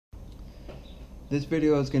This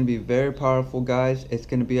video is going to be very powerful, guys. It's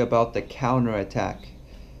going to be about the counterattack.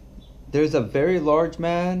 There's a very large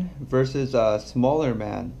man versus a smaller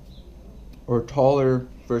man, or taller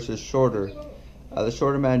versus shorter. The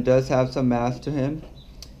shorter man does have some mass to him,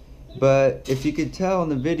 but if you could tell in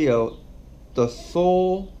the video, the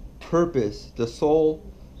sole purpose, the sole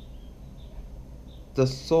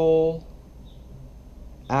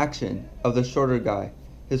action of the shorter guy,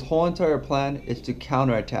 his whole entire plan is to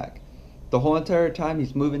counterattack. The whole entire time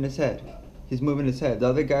he's moving his head. He's moving his head. The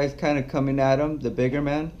other guy's kind of coming at him, the bigger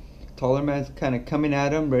man. Taller man's kind of coming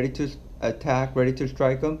at him, ready to attack, ready to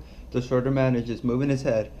strike him. The shorter man is just moving his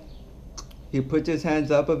head. He puts his hands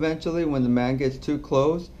up eventually when the man gets too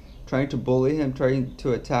close, trying to bully him, trying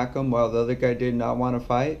to attack him while the other guy did not want to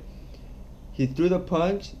fight. He threw the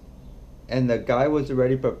punch and the guy was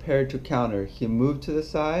already prepared to counter. He moved to the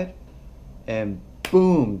side and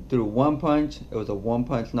boom, threw one punch. It was a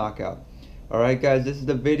one-punch knockout. Alright guys, this is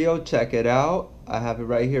the video. Check it out. I have it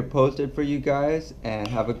right here posted for you guys, and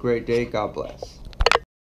have a great day. God bless.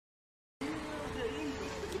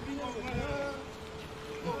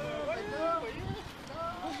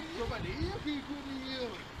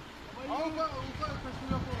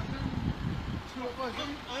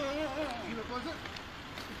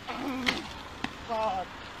 God.